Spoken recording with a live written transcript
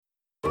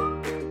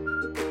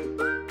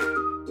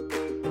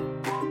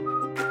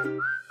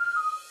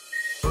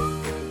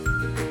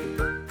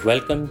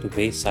Welcome to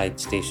Wayside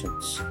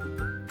Stations,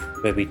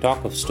 where we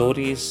talk of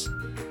stories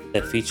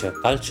that feature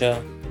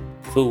culture,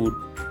 food,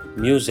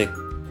 music,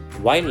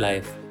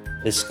 wildlife,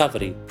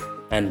 discovery,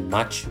 and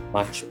much,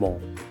 much more.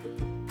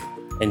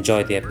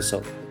 Enjoy the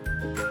episode.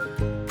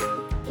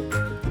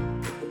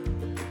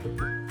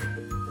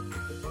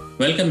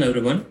 Welcome,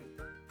 everyone.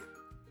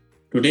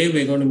 Today,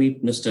 we're going to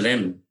meet Mr.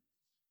 M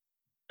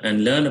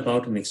and learn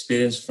about an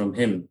experience from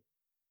him,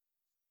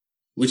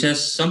 which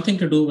has something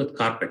to do with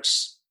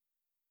carpets.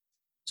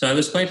 So I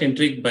was quite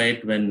intrigued by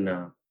it when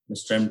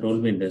Mr. M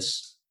told me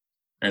this.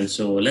 And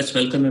so let's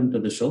welcome him to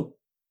the show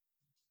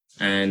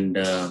and,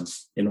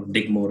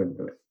 dig more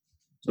into it.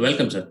 So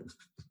welcome, sir.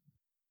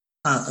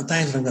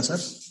 Thanks, Ranga, sir.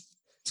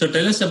 So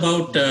tell us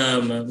about,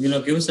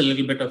 give us a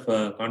little bit of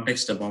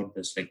context about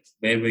this. Like,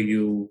 where were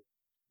you,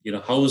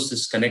 how is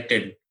this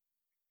connected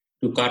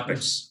to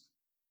carpets?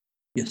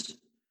 Yes.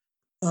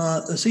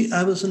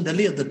 I was in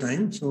Delhi at the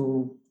time.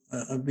 So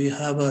we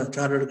have a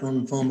chartered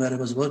accountant firm where I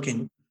was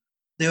working.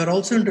 They were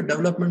also into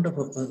development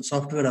of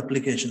software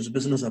applications,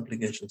 business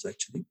applications,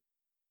 actually.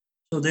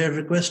 So they had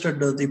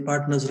the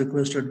partners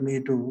requested me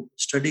to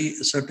study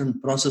certain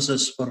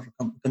processes for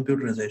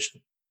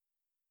computerization,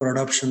 for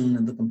adoption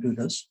in the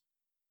computers.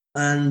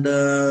 And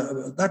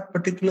that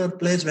particular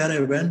place where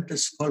I went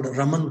is called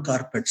Raman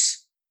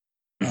Carpets,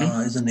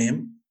 is the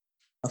name.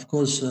 Of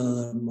course,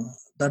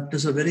 that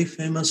is a very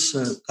famous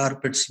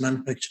carpets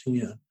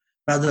manufacturing,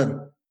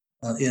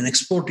 an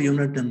export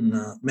unit in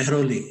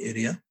Mehrauli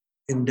area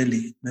in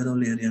Delhi,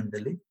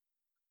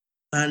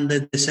 and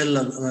they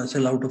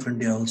sell out of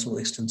India also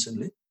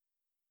extensively.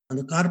 And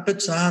the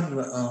carpets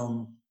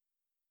are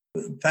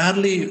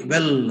fairly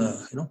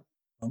well,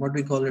 what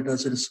we call it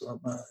as it's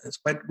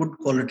quite good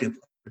quality of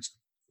carpets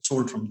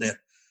sold from there.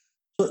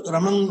 So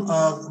Raman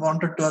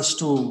wanted us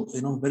to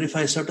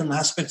verify certain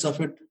aspects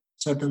of it,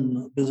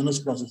 certain business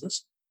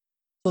processes,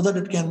 so that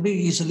it can be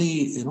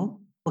easily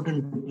put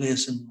into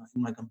place in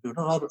my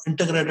computer or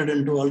integrated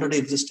into already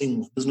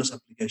existing business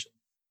application,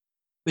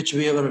 which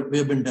we have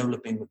been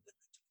developing with them.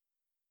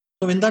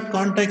 So in that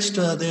context,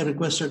 they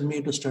requested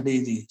me to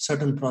study the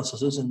certain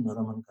processes in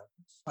Raman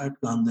Carpets. I had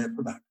gone there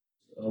for that.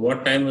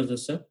 What time was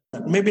this, sir?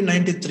 Maybe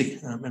 93.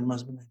 It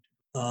must be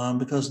 93.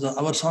 Because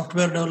our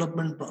software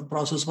development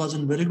process was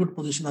in very good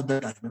position at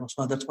that time.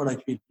 So that's what I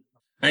feel.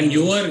 And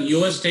you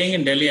were staying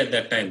in Delhi at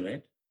that time,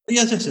 right?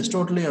 Yes.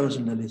 Totally, I was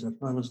in Delhi, sir.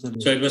 I was there.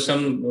 So it was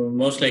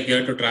most like you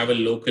had to travel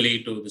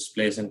locally to this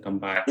place and come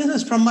back.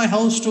 Yes, from my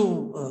house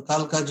to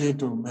Kalkaji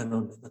to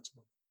Mehrauli. That's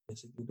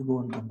basically to go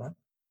and come back.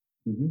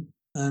 Mm-hmm.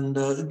 And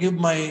give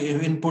my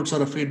inputs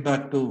or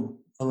feedback to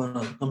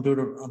our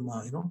computer,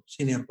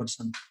 senior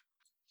person.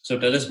 So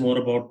tell us more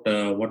about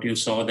what you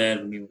saw there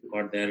when you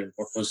got there and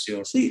what was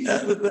your...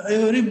 a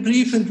very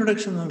brief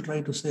introduction I'll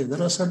try to say.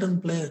 There are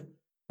certain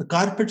the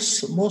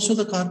carpets, most of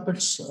the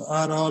carpets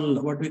are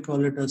all what we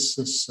call it as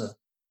this,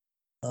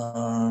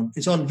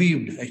 it's all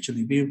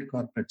weaved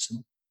carpets.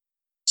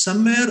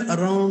 Somewhere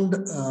around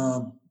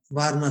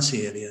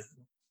Varanasi area,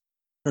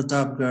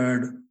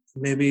 Pratapgarh,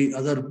 maybe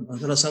there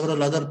are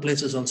several other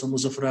places also,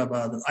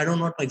 Muzaffarabad. I don't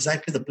know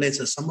exactly the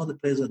places. Some of the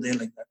places are there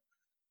like that.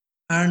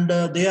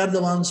 And they are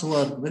the ones who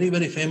are very,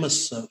 very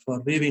famous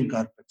for weaving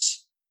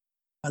carpets.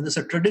 And there's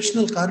a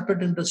traditional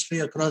carpet industry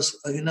across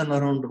in and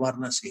around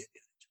Varanasi area.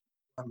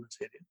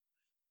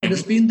 It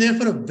has been there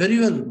for a very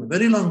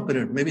long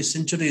period, maybe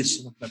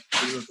centuries.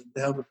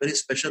 They have a very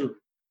special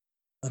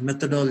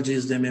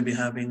methodologies they may be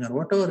having or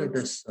whatever it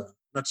is.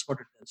 That's what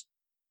it is.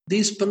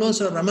 These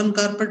fellows are Raman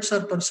Carpets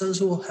are persons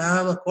who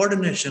have a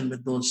coordination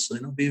with those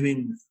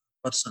weaving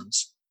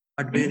persons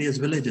at various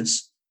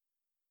villages.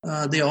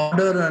 They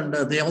order and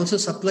they also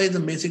supply the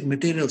basic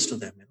materials to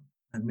them,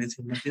 and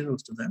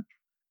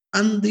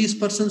these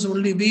persons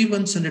only weave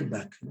and send it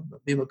back.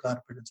 Weave a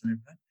carpet and send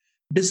it back.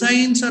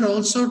 Designs are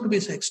also to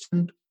this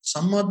extent.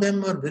 Some of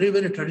them are very,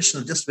 very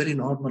traditional, just very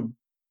normal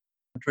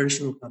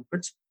traditional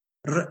carpets.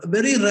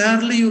 Very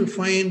rarely you'll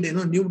find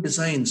new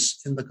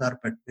designs in the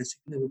carpet,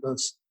 basically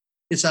because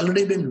it's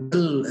already been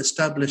well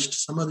established.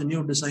 Some of the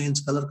new designs,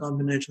 color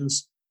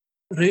combinations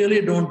really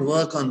don't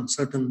work on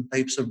certain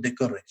types of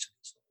decoration.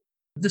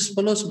 This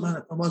was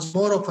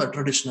more of a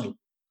traditional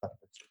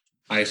carpet.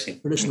 I see.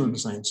 Traditional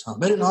designs.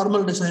 Very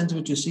normal designs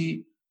which you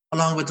see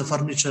along with the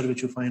furniture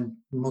which you find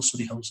in most of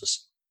the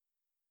houses.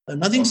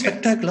 Nothing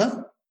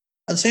spectacular.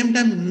 At the same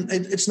time,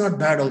 it's not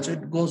bad also.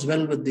 It goes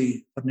well with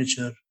the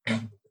furniture.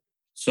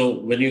 So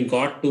when you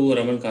got to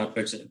Raman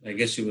Carpets, I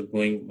guess you were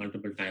going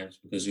multiple times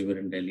because you were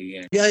in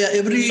Delhi.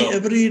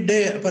 Every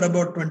day for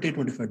about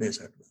 20-25 days.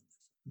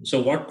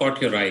 So what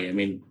caught your eye? I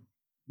mean,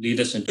 lead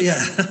us into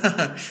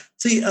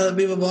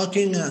we were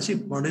walking.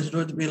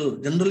 We'll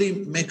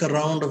generally make a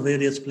round of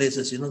various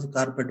places, the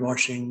carpet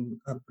washing,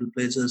 carpet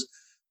places,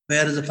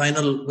 where the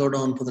final go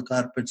down for the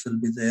carpets will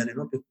be there,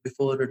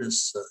 before it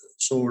is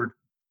sold,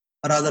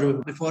 or rather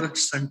before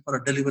it's sent for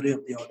a delivery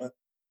of the order.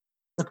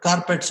 The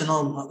carpets, there are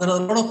a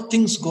lot of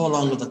things go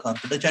along with the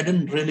carpet, which I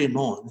didn't really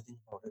know anything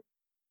about it.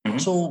 Mm-hmm.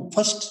 So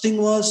first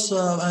thing was,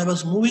 I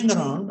was moving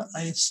around,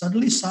 I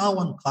suddenly saw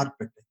one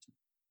carpet.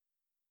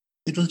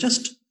 It was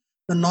just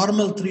the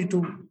normal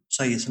 3-2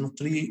 size,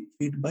 3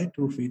 feet by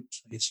 2 feet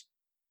size.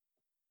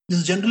 This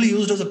is generally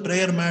used as a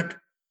prayer mat.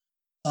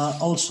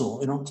 Also,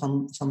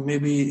 some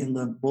maybe in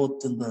the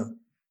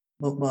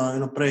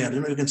prayer.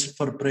 You can sit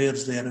for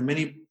prayers there, and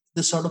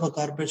this sort of a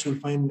carpet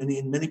you'll find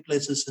in many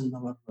places in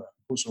our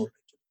household.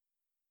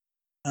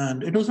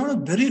 And it was not a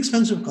very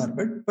expensive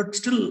carpet, but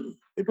still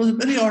it was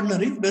very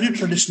ordinary, very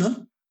traditional.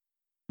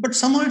 But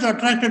somehow it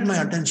attracted my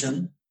attention.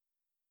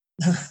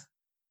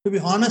 To be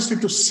honest,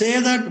 to say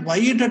that why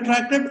it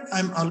attracted,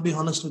 I'll be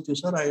honest with you,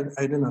 sir.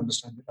 I didn't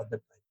understand it at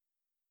that time.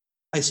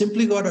 I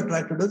simply got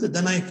attracted with it.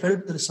 Then I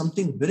felt there is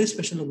something very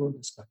special about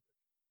this carpet.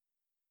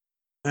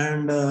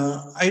 And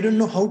I didn't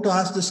know how to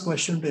ask this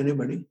question to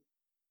anybody.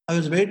 I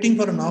was waiting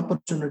for an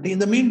opportunity. In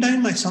the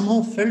meantime, I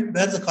somehow felt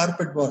where the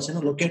carpet was,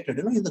 located,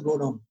 in the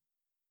godown.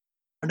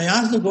 And I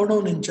asked the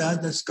godown in charge,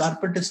 this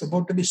carpet is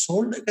about to be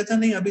sold. I said,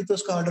 "Nahi, abhi to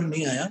uska order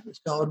nahi aaya.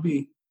 Iska aur bhi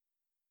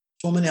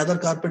so many other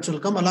carpets will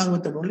come. Along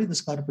with that only,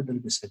 this carpet will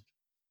be sold."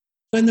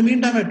 So in the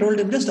meantime, I told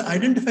him, just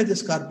identify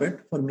this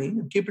carpet for me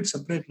and keep it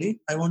separately.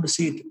 I want to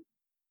see it.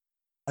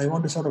 I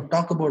want to sort of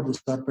talk about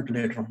this carpet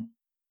later on.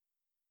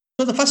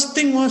 So the first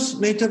thing was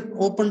nature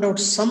opened out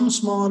some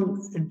small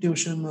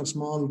intuition or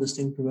small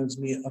thing towards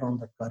me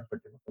around that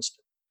carpet. First.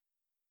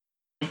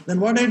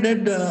 Then what I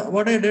did,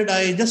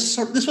 I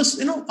just this was,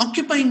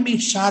 occupying me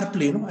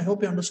sharply. I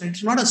hope you understand.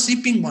 It's not a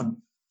seeping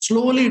one.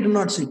 Slowly, it did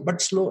not seep,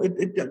 but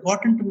it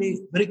got into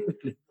me very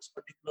quickly. This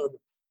particular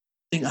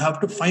thing, I have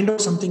to find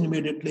out something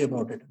immediately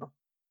about it. So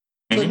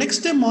the next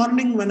day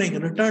morning, when I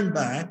returned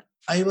back,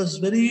 I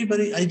was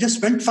I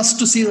just went first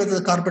to see whether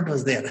the carpet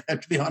was there.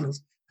 To be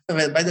honest,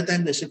 by the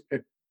time they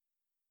shifted,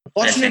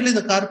 fortunately,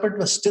 the carpet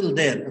was still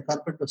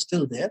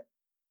there.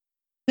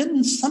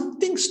 Then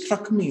something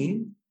struck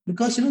me.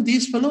 Because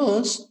these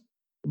fellows,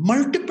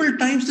 multiple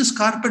times these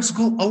carpets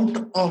go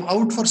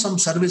out for some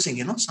servicing,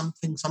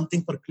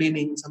 something for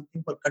cleaning,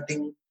 something for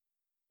cutting,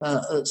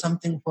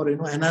 something for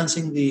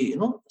enhancing the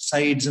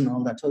sides and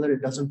all that, so that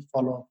it doesn't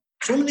fall off.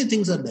 So many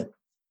things are there.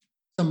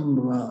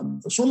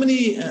 So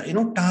many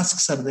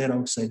tasks are there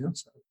outside.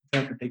 So you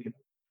have to take it.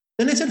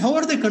 Then I said, how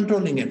are they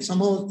controlling it?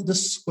 Somehow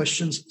this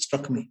question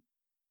struck me.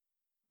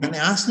 And I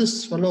asked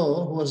this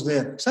fellow who was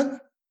there,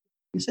 "Sir,"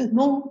 he said,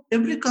 "No,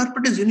 every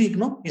carpet is unique."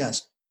 No, he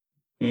asked.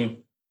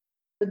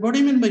 What do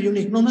you mean by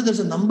unique? No,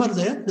 there's a number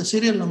there. The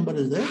serial number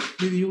is there.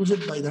 We use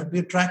it by that.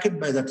 We track it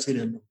by that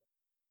serial number.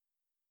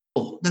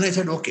 Oh, then I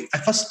said, okay.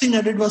 First thing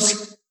I did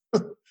was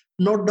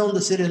note down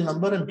the serial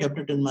number and kept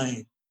it in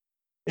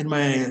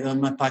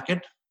my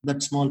pocket.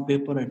 That small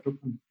paper I took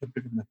and kept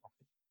it in my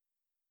pocket.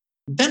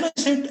 Then I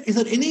said, is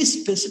there any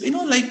specific,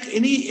 like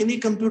any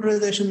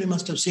computerization we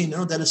must have seen,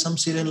 there is some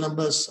serial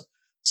numbers,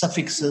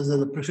 suffixes, there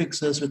are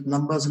prefixes with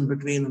numbers in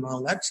between and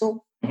all that.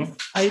 So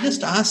I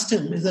just asked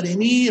him, is there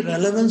any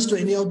relevance to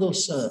any of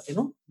those,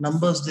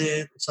 numbers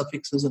there,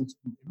 suffixes and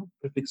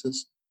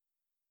prefixes?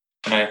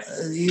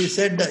 He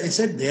said,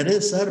 there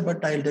is, sir,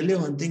 but I'll tell you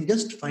one thing,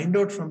 just find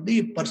out from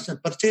the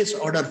purchase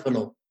order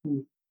fellow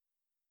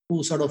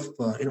who sort of,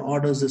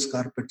 orders these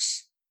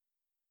carpets,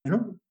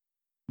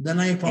 Then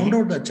I found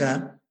out the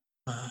chap.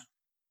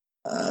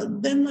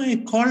 Then I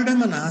called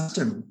him and asked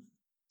him,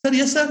 "Sir,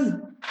 yes, sir.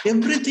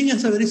 Everything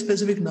has a very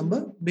specific number.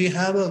 We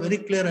have a very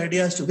clear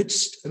idea as to which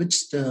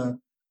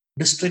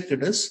district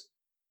it is,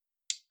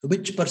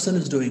 which person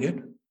is doing it,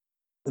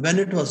 when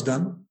it was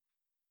done.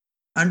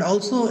 And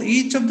also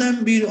each of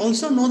them, we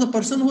also know the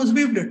person who has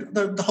weaved it,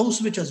 the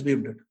house which has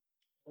weaved it."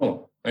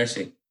 Oh, I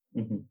see.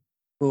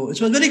 So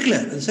it was very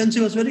clear. In the sense,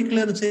 he was very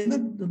clear in saying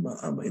that,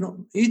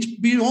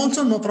 we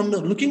also know from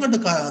looking at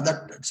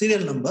that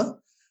serial number,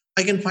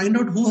 I can find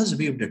out who has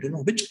weaved it,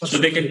 which person.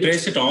 So they can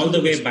trace it all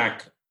the way back.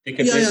 They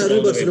can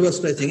reverse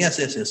tracing. Yes,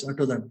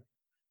 to that.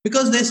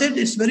 Because they said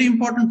it's very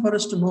important for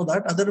us to know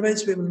that. Otherwise,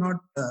 we will not,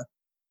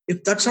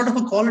 if that sort of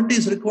a quality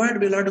is required,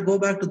 we'll have to go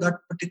back to that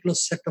particular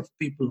set of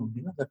people,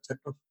 that set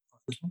of.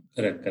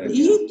 Correct.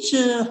 Each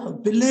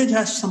village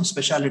has some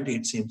speciality,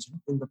 it seems,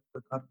 in the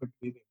carpet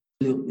weaving.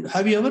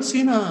 Have you ever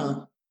seen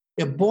a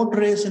boat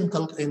race in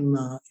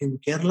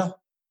Kerala?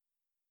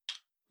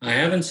 I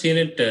haven't seen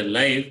it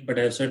live, but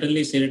I've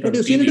certainly seen it on TV. But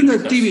you've seen it in the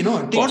TV, no?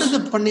 What is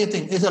the funny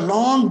thing? It's a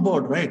long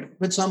boat, right?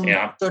 With some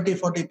 30,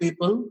 40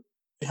 people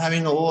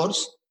having oars.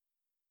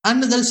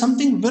 And there's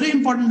something very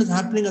important that's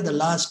happening at the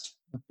last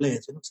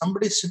place.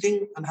 Somebody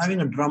sitting and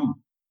having a drum.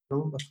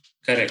 Remember?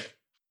 Correct.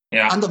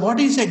 Yeah. And what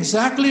he's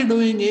exactly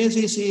doing is,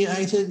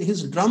 I said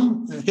his drum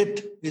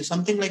hit is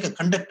something like a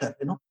conductor,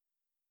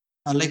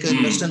 like a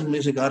Western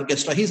music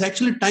orchestra. He's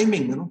actually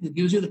timing, he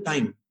gives you the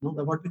time,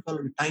 what we call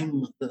it,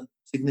 time, the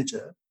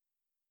signature.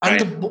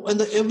 And,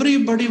 right.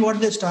 Everybody, what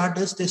they start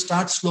is, they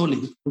start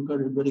slowly, look at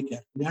it very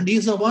carefully. And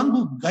he's the one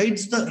who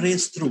guides the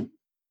race through.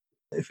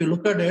 If you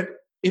look at it,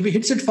 if he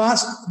hits it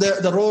fast,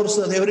 the roars,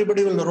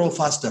 everybody will row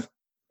faster.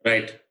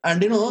 Right.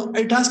 And,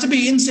 it has to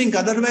be in sync.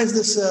 Otherwise,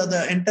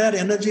 the entire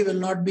energy will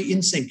not be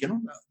in sync,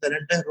 the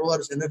entire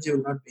rower's energy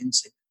will not be in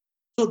sync.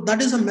 So that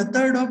is a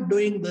method of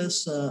doing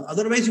this.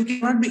 Otherwise, you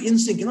cannot be in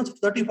sync.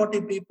 30,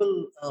 40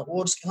 people,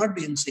 oars cannot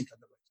be in sync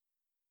otherwise.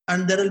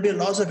 and there will be a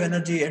loss of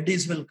energy,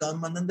 eddies will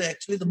come, and then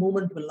the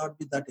movement will not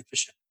be that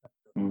efficient.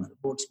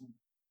 Boat's movement.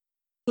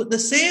 So the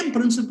same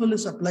principle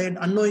is applied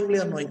unknowingly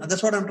or knowingly.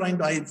 That's what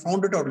I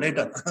found it out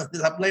later.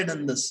 It's applied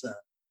in this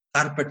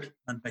carpet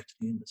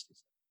manufacturing industry.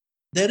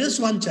 There is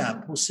one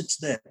chap who sits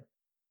there.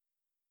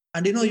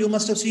 And you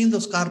must have seen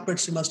those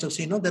carpets, you must have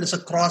seen, there is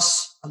a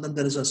cross, and then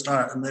there is a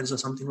star, and there is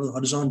something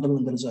horizontal,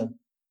 and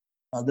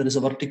there is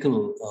a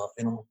vertical,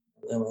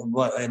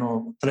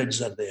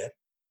 threads are there.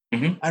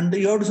 Mm-hmm. And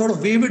you have to sort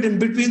of weave it in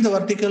between the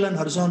vertical and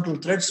horizontal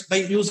threads by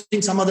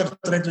using some other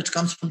thread which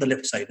comes from the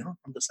left side,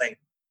 from the side.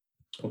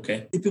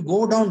 Okay. If you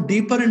go down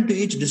deeper into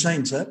each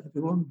design, sir, if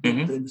you go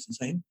into this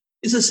design,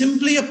 it's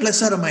simply a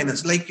plus or a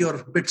minus, like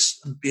your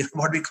bits,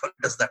 what we call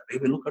it as that way.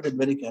 We look at it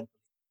very carefully.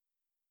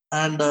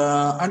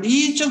 And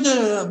each of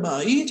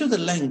the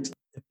length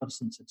a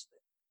person sits there.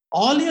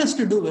 All he has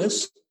to do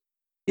is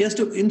he has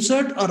to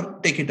insert or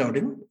take it out.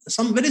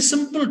 Some very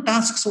simple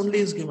tasks only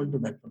is given to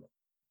that fellow.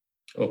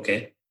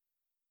 Okay.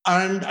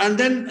 And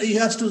then he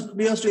has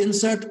to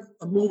insert,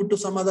 move to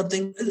some other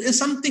thing. It's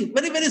something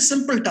very, very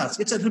simple task.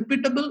 It's a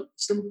repeatable,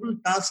 simple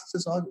task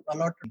is all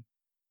allotted.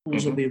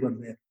 Who's a weaver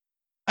there.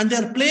 And they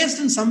are placed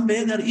in some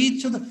way that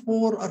each of the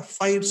 4 or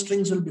 5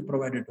 strings will be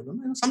provided to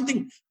them.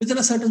 Something within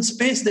a certain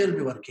space they will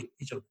be working,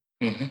 each of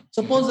them. Mm-hmm.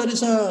 Suppose there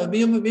is a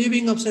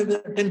weaving of, say,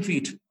 10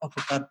 feet of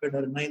a carpet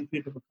or 9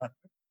 feet of a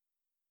carpet.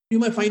 You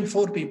may find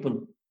 4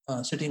 people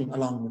sitting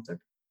along with it.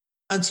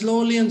 And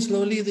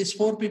slowly, these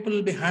 4 people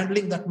will be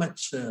handling that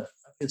much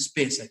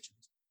space, actually.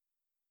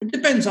 It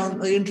depends on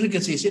the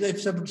intricacies. If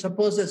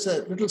suppose there's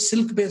a little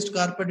silk-based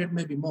carpet, it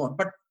may be more.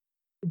 But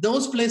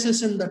those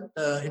places in that,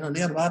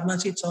 near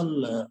Varanasi, it's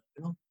all,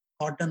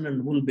 cotton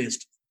and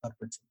wool-based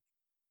carpets.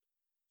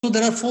 So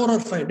there are 4 or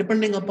 5,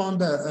 depending upon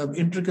the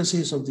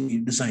intricacies of the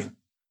design.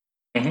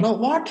 Mm-hmm. Now,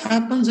 what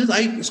happens is,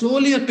 I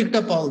slowly have picked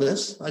up all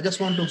this. I just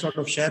want to sort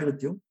of share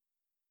with you.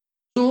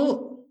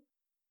 So,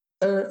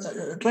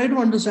 try to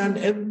understand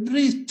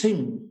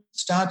everything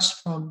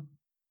starts from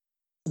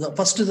the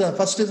first is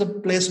a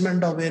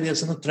placement of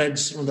various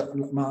threads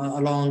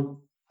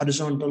along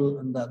horizontal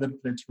and the other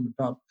threads from the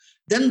top.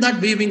 Then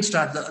that weaving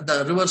starts.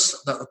 The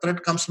reverse, the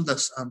thread comes from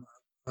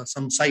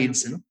some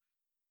sides,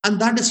 and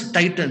that is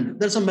tightened.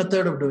 There's a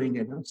method of doing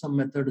it. Some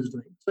method is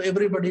doing. So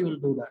everybody will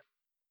do that.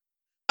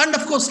 And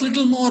of course,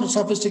 little more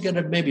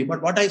sophisticated maybe.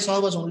 But what I saw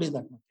was only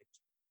that much.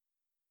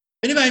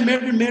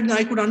 Anyway,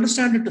 I could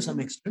understand it to some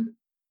extent.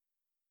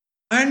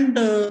 And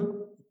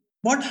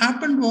what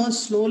happened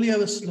was, slowly I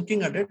was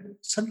looking at it.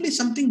 Suddenly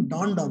something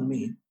dawned on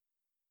me.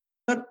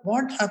 That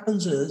what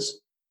happens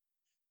is,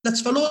 that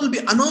fellow will be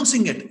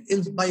announcing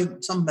it by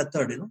some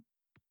method,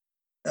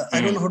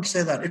 I don't know how to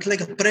say that. It's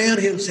like a prayer,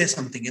 he'll say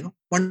something,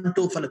 1,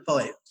 2,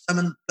 5,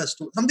 7 plus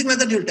 2. Something like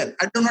that he'll tell.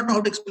 I do not know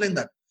how to explain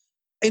that.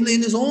 In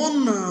his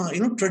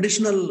own,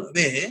 traditional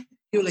way,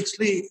 he will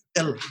actually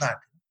tell that.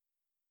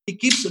 He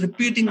keeps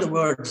repeating the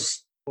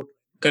words.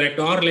 Correct.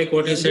 Or like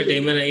what you said,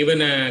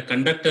 even a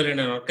conductor in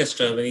an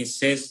orchestra, when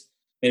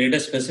he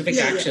does specific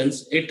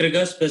actions, it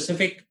triggers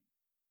specific,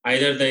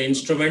 either the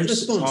instruments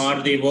response,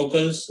 or the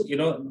vocals,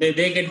 they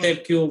get their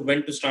cue,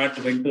 when to start,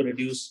 when to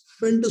reduce,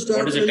 what is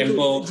the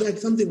tempo,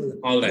 something like that.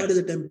 All that. What is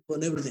the tempo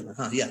and everything.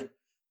 Yeah.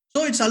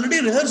 So it's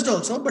already rehearsed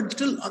also, but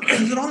still,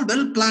 these are all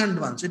well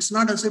planned ones. It's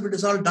not as if it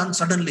is all done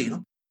suddenly,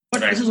 But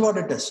This is what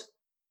it is.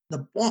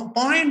 The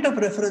point of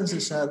reference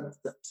is,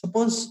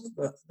 suppose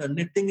the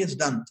knitting is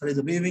done,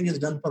 the weaving is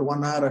done for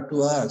 1 hour or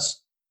 2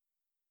 hours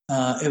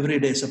every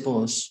day,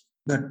 suppose.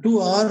 The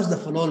 2 hours, the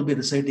fellow will be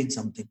reciting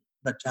something.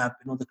 The chap,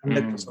 the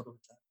conductor sort of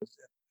chap is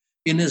there.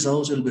 In his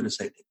house, he'll be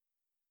reciting.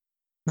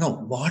 Now,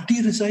 what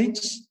he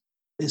recites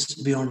is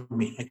beyond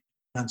me. I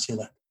can't say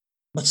that.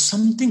 But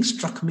something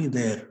struck me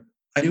there.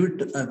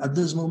 At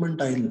this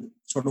moment, I'll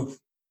sort of,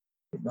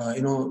 I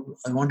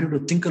want you to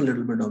think a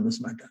little bit on this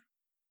matter.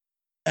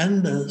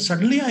 And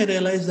suddenly I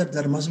realized that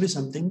there must be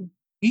something.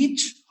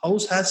 Each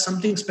house has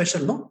something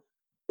special, no?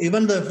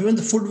 Even the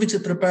food which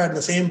is prepared,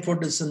 the same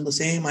food is in the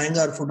same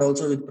Iyengar food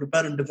also, which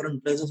prepared in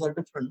different places are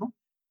different, no?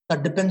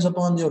 That depends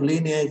upon your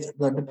lineage,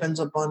 that depends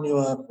upon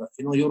your,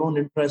 your own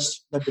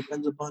interest, that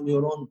depends upon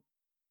your own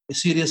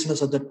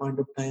seriousness at that point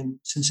of time,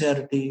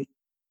 sincerity,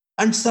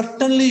 and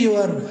certainly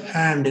your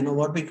hand,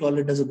 what we call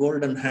it as a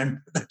golden hand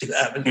that you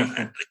have in your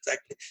hand,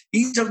 exactly.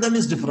 Each of them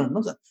is different,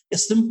 no? A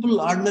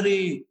simple,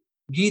 ordinary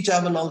ghee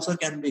chawal also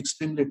can be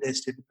extremely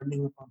tasty,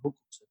 depending upon who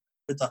cooks it,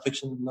 with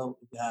affection and love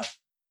you have.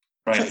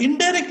 Right. So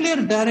indirectly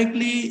or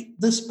directly,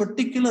 this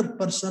particular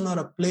person or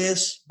a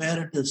place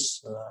where it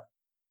is,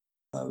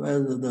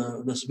 where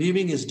this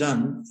weaving is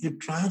done, it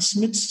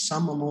transmits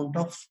some amount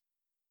of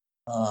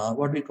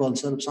what we call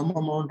some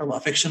amount of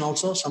affection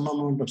also, some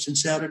amount of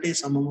sincerity,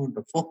 some amount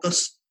of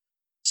focus,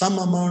 some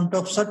amount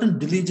of certain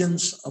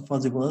diligence for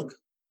the work,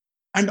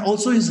 and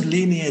also his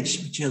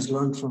lineage, which he has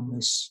learned from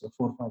his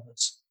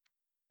forefathers.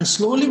 And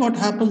slowly what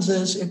happens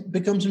is it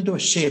becomes into a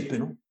shape,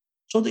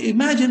 So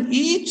imagine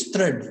each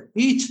thread,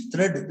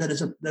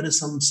 there is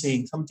some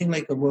saying, something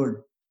like a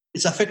word.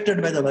 It's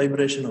affected by the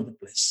vibration of the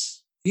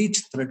place.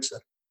 Each thread, sir.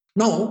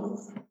 No,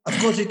 of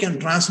course, you can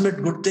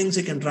transmit good things,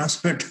 you can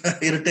transmit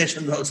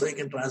irritations also, you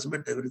can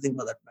transmit everything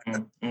for that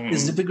matter.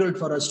 It's difficult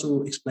for us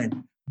to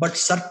explain. But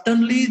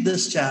certainly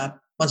this chap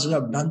must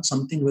have done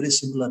something very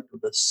similar to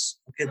this.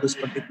 Okay, this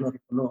particular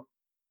fellow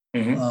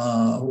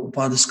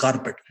for this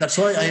carpet. That's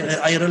why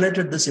I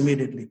related this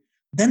immediately.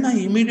 Then I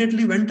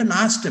immediately went and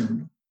asked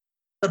him,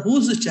 sir,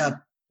 who's this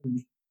chap?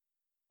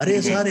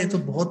 अरे sir ये तो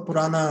बहुत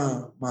पुराना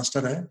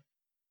master है,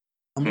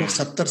 हम लोग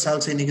 70 साल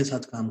से इन्हीं के साथ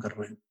काम कर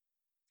रहे हैं.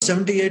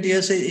 78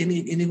 years से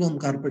इन्हीं को हम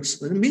carpets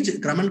means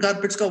Kraman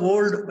Carpets का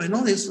old,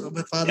 is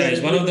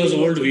one of those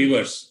old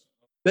weavers,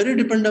 very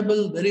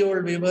dependable, very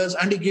old weavers,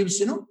 and he gives,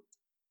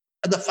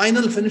 the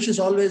final finish is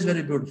always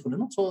very beautiful,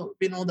 so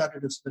we know that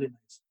it is very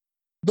nice,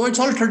 though it's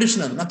all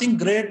traditional, nothing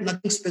great,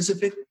 nothing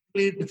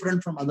specifically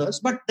different from others,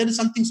 but there is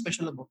something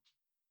special about it.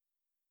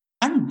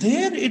 And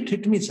there it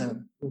hit me,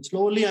 sir.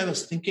 Slowly I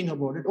was thinking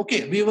about it.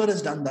 Okay, weaver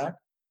has done that.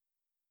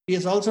 He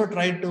has also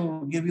tried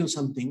to give you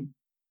something.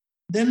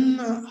 Then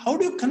how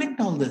do you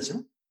connect all this?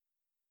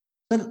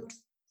 Sir,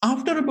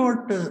 after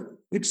about,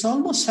 it's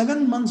almost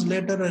 7 months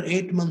later or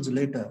 8 months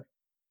later,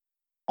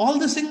 all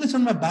this thing is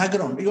in my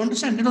background. You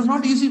understand? It was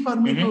not easy for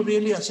me to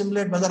really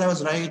assimilate whether I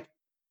was right,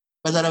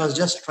 whether I was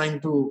just trying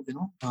to,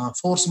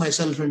 force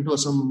myself into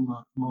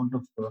some amount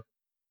of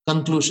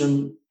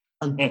conclusion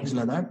and things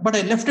like that. But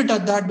I left it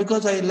at that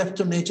because I left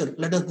to nature.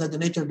 Let the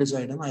nature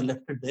decide. And I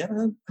left it there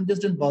and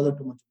just didn't bother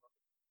too much about it.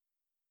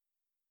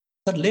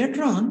 But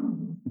later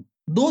on,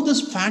 though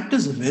this fact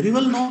is very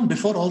well known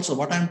before also,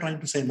 what I'm trying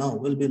to say now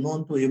will be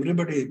known to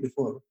everybody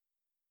before.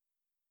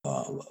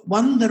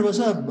 There was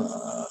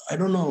I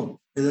don't know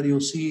whether you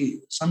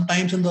see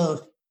sometimes in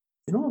the,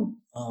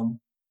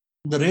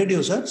 the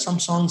radio, sir,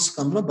 some songs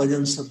come,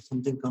 bhajans or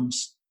something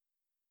comes.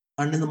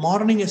 And in the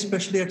morning,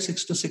 especially at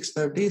 6 to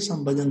 6:30,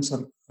 some bhajans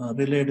are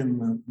relayed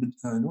in,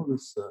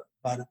 this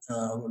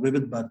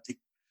Vivid Bharati.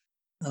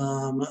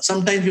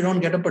 Sometimes you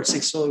don't get up at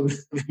 6, so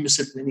we miss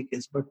it in any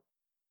case.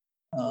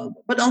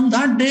 But on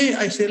that day,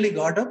 I really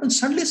got up and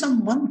suddenly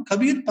one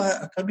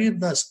Kabir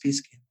Das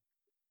piece came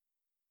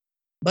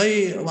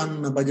by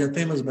one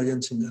famous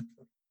bhajan singer.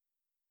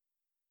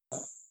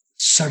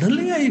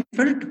 Suddenly I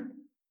felt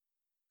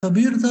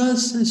Kabir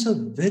Das is a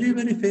very,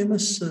 very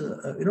famous,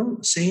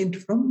 saint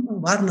from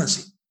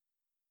Varanasi.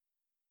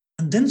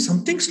 And then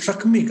something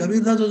struck me.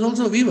 Kabir Das was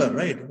also a weaver,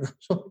 right?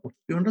 So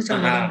you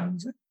understand what I'm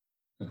saying?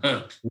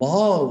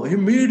 Wow!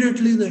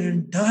 Immediately the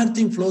entire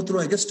thing flowed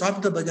through. I just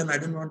stopped the bhajan. I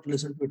didn't want to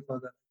listen to it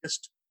further. I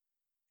just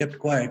kept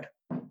quiet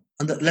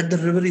and let the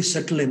reverie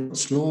settle in.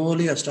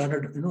 Slowly I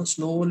started,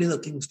 slowly the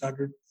thing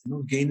started,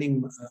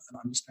 gaining an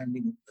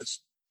understanding of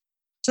this.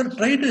 Sir,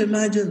 try to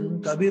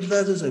imagine Kabir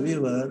Das is a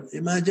weaver.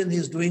 Imagine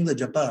he's doing the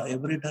japa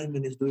every time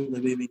when he's doing the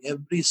weaving.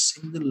 Every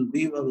single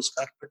weave of his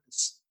carpet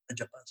is a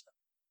japa. Sir.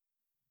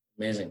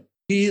 Amazing.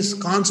 He is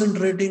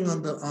concentrating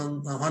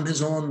on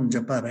his own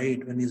japa,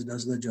 right? When he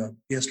does the job,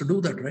 he has to do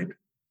that, right?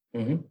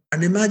 Mm-hmm.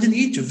 And imagine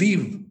each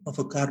weave of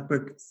a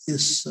carpet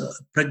is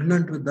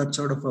pregnant with that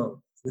sort of a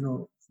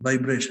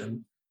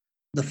vibration.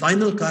 The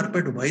final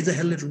carpet, why the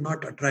hell it will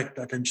not attract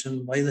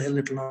attention? Why the hell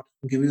it will not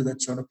give you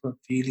that sort of a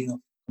feeling of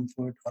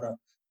comfort or a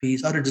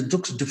peace, or it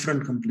looks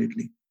different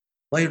completely?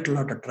 Why it will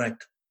not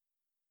attract?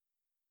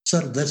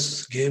 Sir,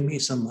 this gave me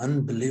some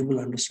unbelievable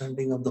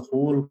understanding of the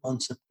whole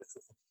concept.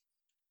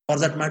 For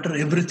that matter,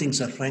 everything,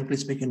 sir, frankly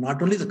speaking,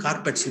 not only the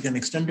carpets, you can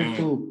extend it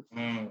to,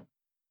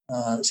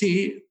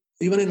 see,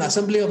 even in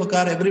assembly of a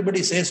car,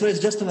 everybody says, so it's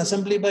just an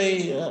assembly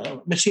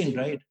by machine,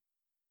 right?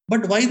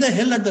 But why the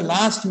hell at the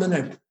last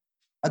minute,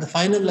 at the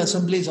final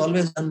assembly is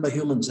always done by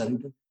humans, sir?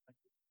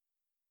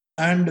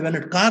 And when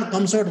a car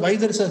comes out, why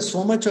there is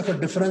so much of a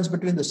difference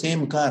between the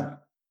same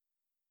car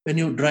when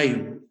you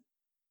drive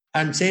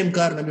and same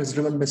car when it's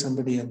driven by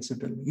somebody else?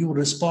 You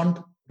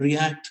respond,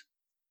 react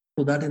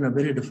to that in a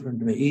very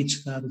different way.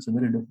 Each car is a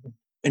very different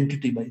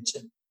entity by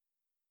itself.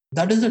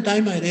 That is the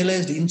time I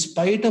realized, in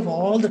spite of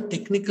all the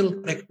technical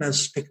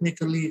correctness,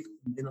 technically,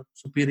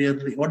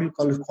 superiorly, what do you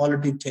call it,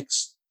 quality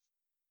checks,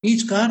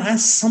 each car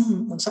has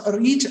some, or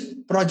each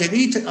project,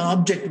 each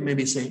object,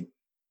 maybe say,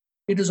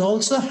 it is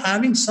also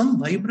having some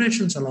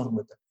vibrations along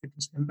with it. It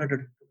is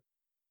embedded into it.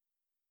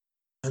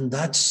 And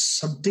that's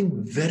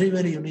something very,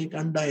 very unique.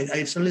 And I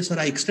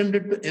extend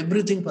it to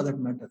everything for that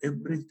matter,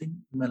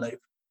 everything in my life.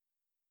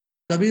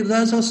 Kabir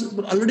Das was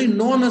already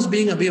known as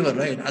being a weaver,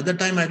 right? At that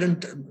time, it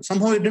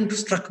didn't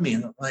struck me.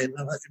 It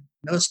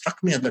never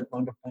struck me at that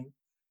point of time.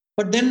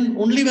 But then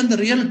only when the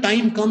real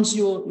time comes,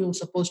 you're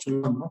supposed to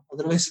learn. No?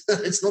 Otherwise,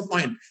 it's no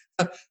point.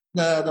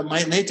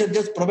 My nature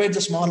just provides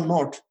a small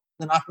note.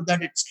 Then after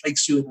that, it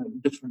strikes you in a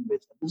different way.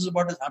 So this is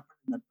what has happened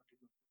in that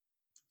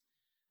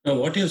particular.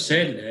 Now, what you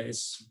said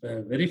is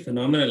very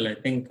phenomenal. I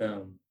think,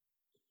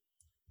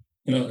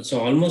 so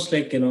almost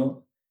like,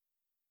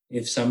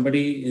 if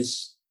somebody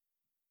is,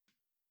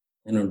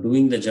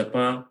 doing the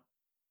japa,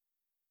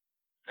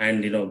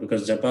 and,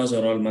 because japas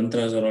are all,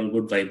 mantras are all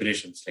good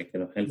vibrations, like,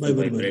 helpful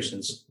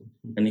vibrations.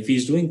 And if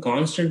he's doing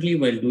constantly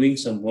while doing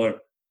some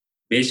work,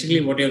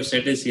 basically what you have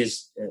said is,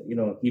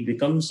 he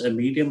becomes a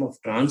medium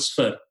of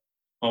transfer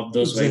of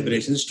those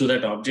vibrations to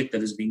that object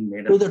that is being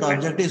made. To that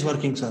object is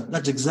working, sir.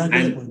 That's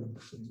exactly the point.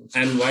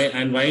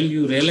 And while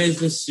you realize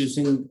this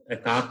using a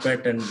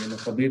carpet, and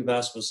Kabir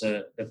Das was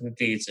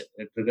definitely it's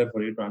a trigger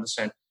for you to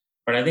understand.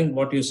 But I think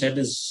what you said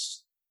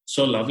is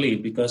so lovely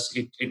because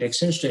it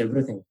extends to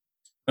everything.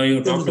 Now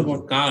you talked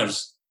about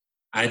cars.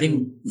 I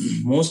think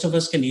most of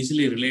us can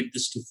easily relate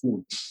this to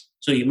food.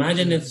 So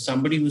imagine if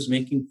somebody who's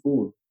making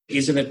food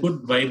is in a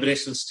good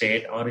vibrational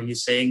state, or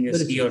he's saying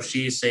he or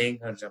she is saying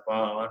her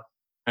japa or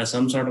has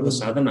some sort of a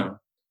sadhana.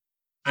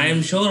 I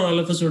am sure all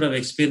of us would have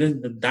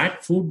experienced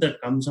that food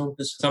that comes out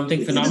is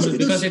something phenomenal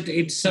because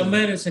it's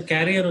somewhere it's a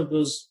carrier of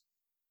those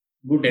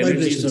good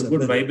energies or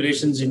good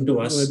vibrations into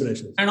us.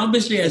 And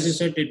obviously, as you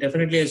said, it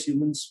definitely as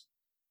humans,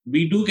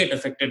 we do get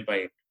affected by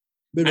it.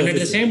 And at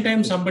the same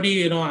time,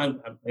 somebody,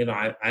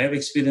 I have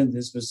experienced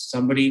this with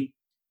somebody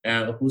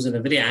who's in a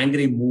very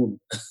angry mood.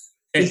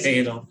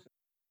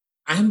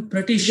 I'm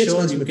pretty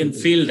sure you can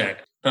feel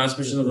that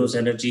transmission of those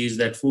energies,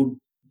 that food.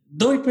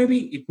 Though it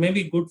may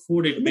be good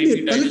food, it may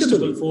be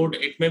digestible food,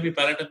 it may be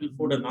palatable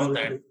food and all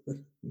that.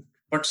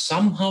 But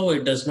somehow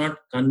it does not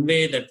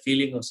convey that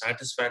feeling of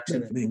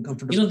satisfaction.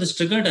 This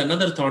triggered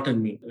another thought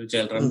in me, which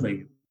I'll run by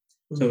you.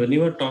 So when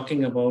you were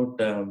talking about,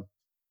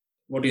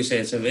 what do you say,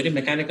 it's a very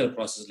mechanical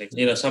process.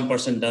 Like, some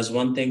person does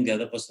one thing, the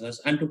other person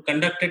does. And to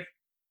conduct it,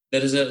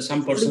 there is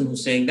some person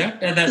who's saying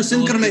that. And that's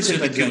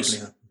synchronization.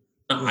 Exactly.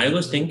 Now, I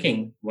was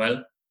thinking,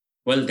 well,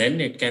 then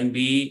it can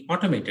be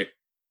automated.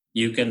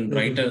 You can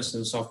write a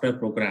software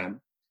program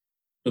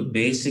to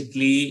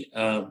basically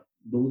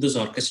do this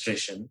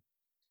orchestration,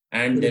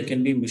 and there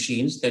can be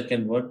machines that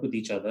can work with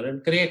each other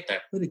and create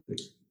that.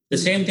 The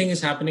same thing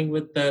is happening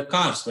with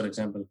cars, for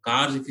example.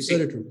 Cars, if you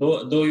see,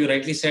 though you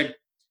rightly said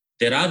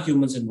there are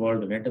humans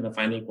involved in it and the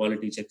final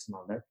quality checks and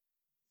all that,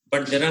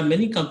 but there are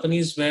many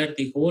companies where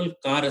the whole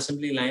car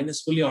assembly line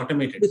is fully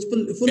automated.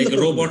 Like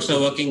robots are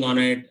working on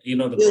it. The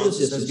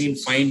process has been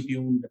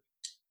fine-tuned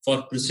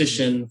for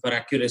precision, for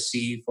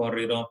accuracy, for,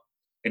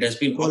 it has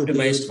been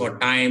optimized for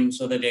time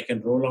so that they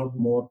can roll out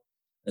more.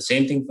 The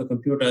same thing for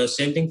computers,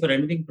 same thing for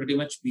anything pretty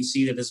much we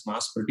see that is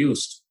mass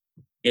produced.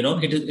 It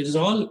is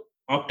all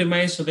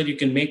optimized so that you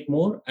can make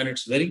more, and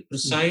it's very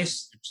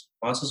precise. It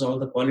passes all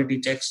the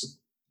quality checks.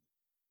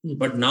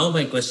 But now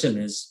my question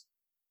is,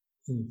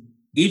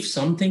 if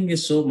something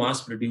is so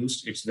mass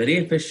produced, it's very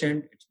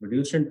efficient, it's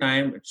produced in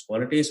time, its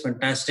quality is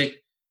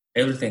fantastic,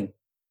 everything.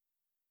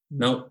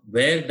 Now,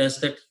 where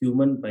does that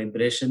human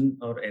vibration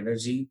or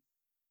energy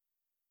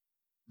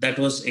that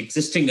was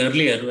existing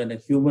earlier when a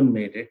human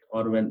made it,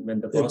 or when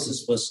the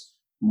process was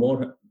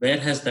more, where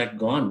has that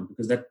gone?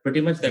 Because that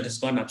pretty much that has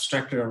gone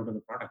abstracted out of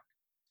the product.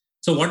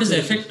 So what is the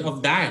effect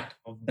of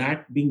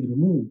that being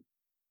removed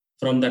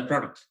from that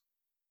product?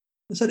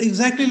 So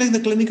exactly like the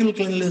clinical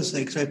cleanliness,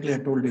 exactly I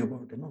told you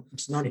about,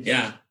 it's not,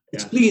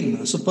 it's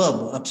clean,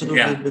 superb,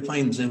 absolutely, it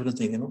defines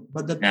everything,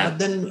 but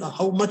then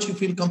how much you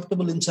feel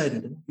comfortable inside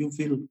it, you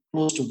feel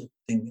close to the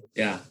thing.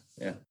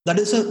 That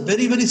is a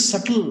very, very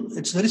subtle,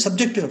 it's very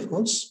subjective, of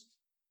course,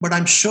 but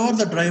I'm sure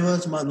the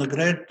drivers, the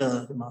great,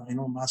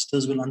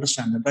 masters will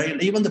understand that,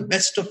 right? Even the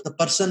best of the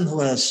person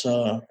who has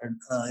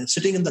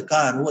sitting in the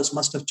car,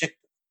 must have checked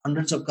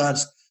hundreds of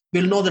cars,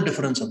 will know the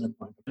difference at that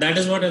point. That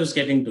is what I was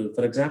getting to.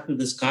 For example,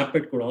 this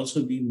carpet could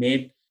also be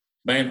made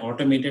by an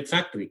automated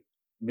factory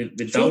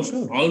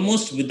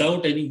almost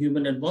without any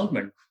human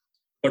involvement.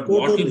 But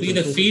what will be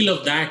the feel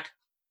of that?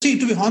 See,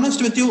 to be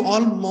honest with you,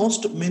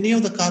 almost many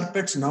of the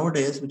carpets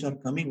nowadays which are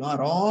coming are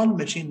all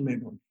machine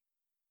made only.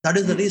 That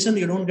is the reason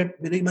you don't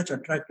get very much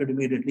attracted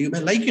immediately. You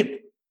may like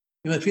it.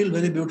 You may feel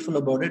very beautiful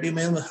about it. You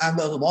may have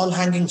wall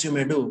hangings you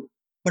may do.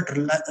 But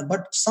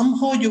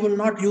somehow you will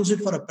not use it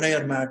for a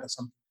prayer mat or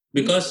something.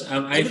 Because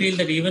I feel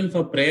that even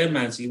for prayer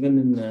mats, even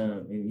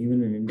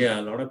in India,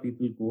 a lot of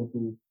people go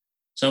to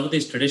some of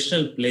these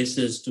traditional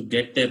places to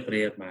get their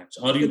prayer mats,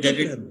 or you get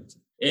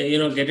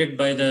it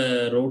by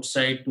the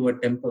roadside to a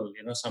temple.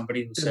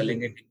 Somebody who's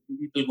selling it,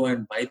 people go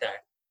and buy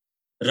that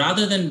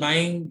rather than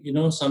buying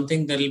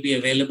something that will be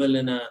available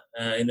in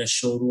a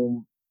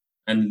showroom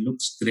and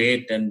looks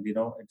great and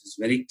it is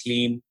very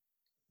clean.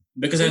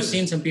 Because I've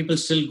seen some people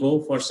still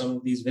go for some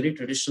of these very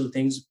traditional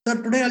things.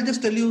 Sir, today I'll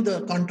just tell you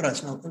the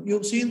contrast. Now,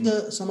 you've seen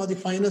some of the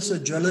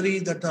finest jewelry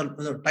that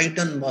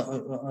Titan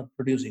are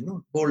producing,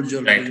 gold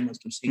jewelry, right. You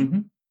must have seen.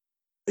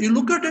 Mm-hmm. You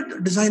look at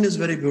it, design is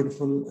very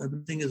beautiful.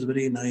 Everything is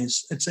very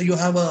nice. You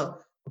have a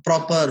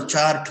proper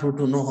chart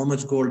to know how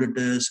much gold it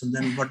is, and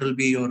then what will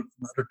be your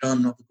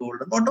return of the gold,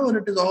 and whatever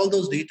it is, all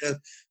those details.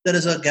 There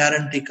is a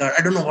guarantee card.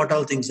 I don't know what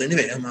all things.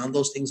 Anyway, all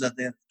those things are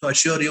there to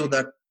assure you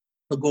that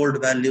the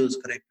gold value is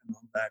correct and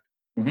all that.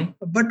 Mm-hmm.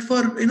 But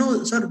for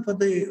sir, for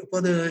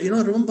the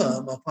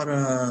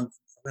remember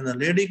when a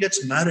lady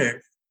gets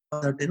married,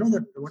 that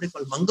that what you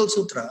call Mangal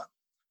Sutra,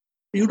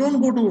 you don't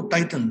go to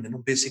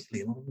Titan, basically,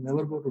 you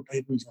never go to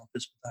Titan's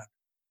office for that.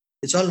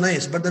 It's all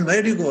nice, but then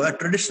where do you go? At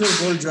traditional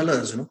gold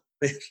jewelers,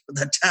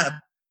 that chap,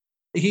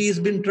 he's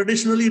been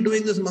traditionally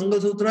doing this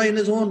Mangal Sutra in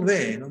his own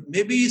way.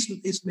 Maybe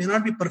it may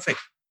not be perfect,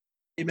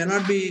 He may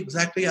not be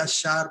exactly as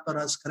sharp or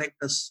as correct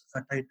as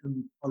a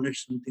Titan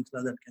polish and things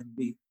like that can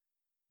be.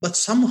 But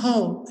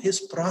somehow his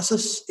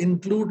process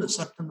include a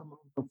certain amount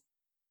of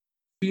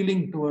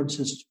feeling towards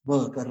his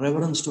work, a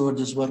reverence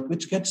towards his work,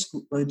 which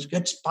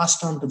gets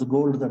passed on to the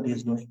gold that he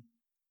is doing.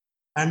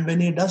 And when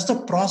he does the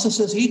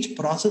processes, each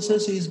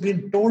processes he's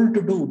been told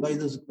to do by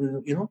this,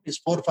 his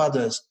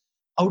forefathers,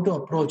 how to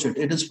approach it.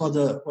 It is for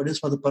the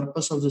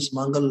purpose of this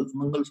Mangal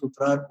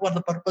Sutra, for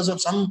the purpose of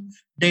some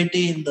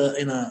deity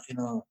in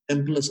a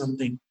temple or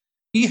something.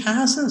 He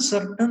has a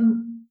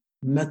certain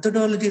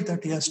methodology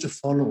that he has to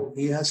follow.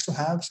 He has to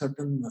have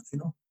certain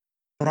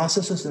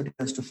processes that he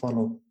has to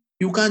follow.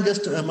 You can't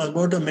just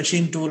go to a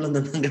machine tool and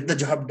then get the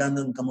job done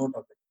and come out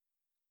of it.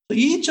 So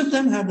each of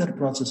them have their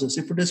processes.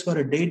 If it is for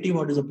a deity,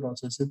 what is the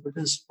process? If it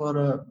is for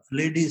a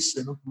lady's,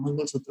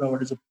 Mangal Sutra,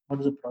 what is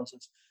the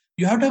process?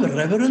 You have to have a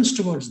reverence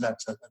towards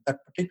that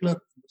particular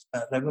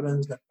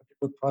reverence, that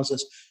particular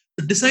process.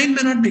 The design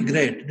may not be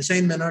great.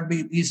 Design may not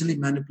be easily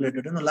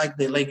manipulated.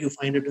 Like you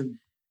find it in.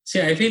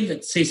 See, I feel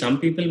that, some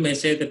people may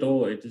say that,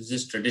 it is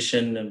just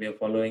tradition and we are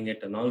following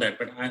it and all that.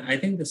 But I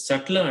think the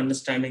subtler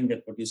understanding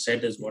that what you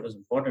said is what is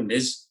important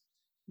is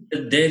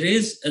that there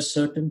is a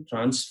certain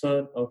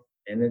transfer of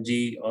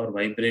energy or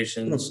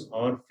vibrations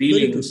or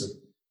feelings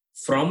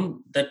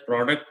from that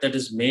product that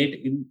is made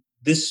in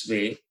this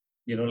way,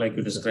 like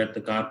you described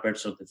the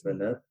carpets or the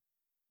jeweler,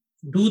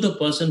 to the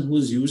person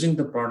who's using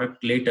the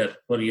product later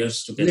for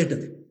years to get.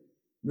 Later.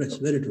 That's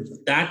very true, sir.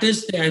 That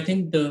is, I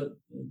think,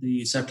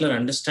 the subtler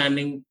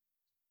understanding,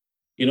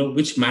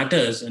 which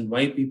matters and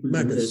why people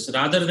do this,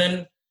 rather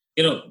than,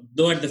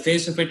 though at the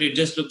face of it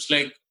just looks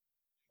like,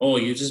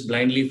 you're just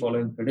blindly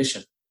following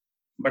tradition.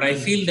 But I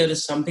feel there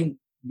is something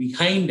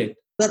behind it.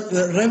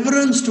 The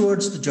reverence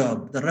towards the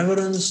job, the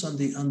reverence on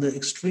the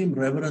extreme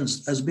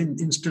reverence has been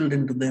instilled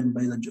into them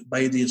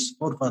by these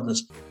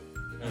forefathers.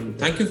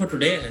 Thank you for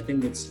today. I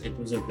think it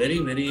was a very,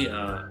 very,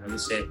 I would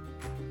say,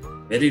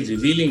 very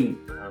revealing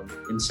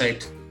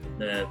insight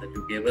that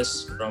you gave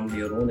us from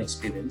your own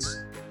experience,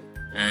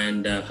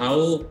 and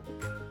how,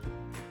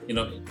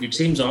 it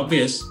seems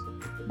obvious,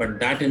 but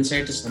that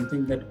insight is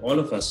something that all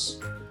of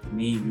us,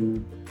 me,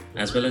 you,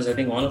 as well as I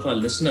think all of our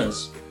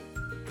listeners,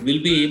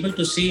 will be able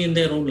to see in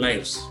their own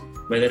lives,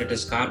 whether it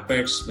is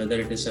carpets, whether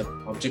it is an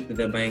object that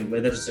they're buying,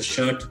 whether it's a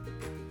shirt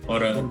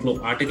or an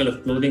article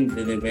of clothing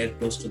that they wear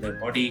close to their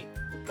body,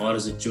 or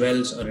is it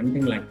jewels or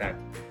anything like that.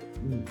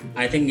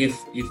 I think if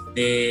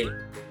they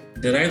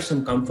derive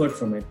some comfort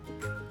from it,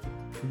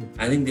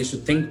 I think they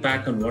should think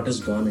back on what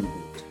has gone into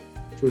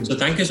it. So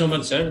thank you so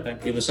much, sir.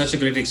 It was such a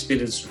great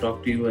experience to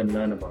talk to you and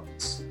learn about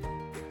this.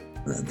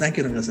 Thank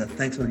you, Ranga sir.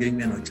 Thanks for giving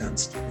me a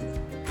chance.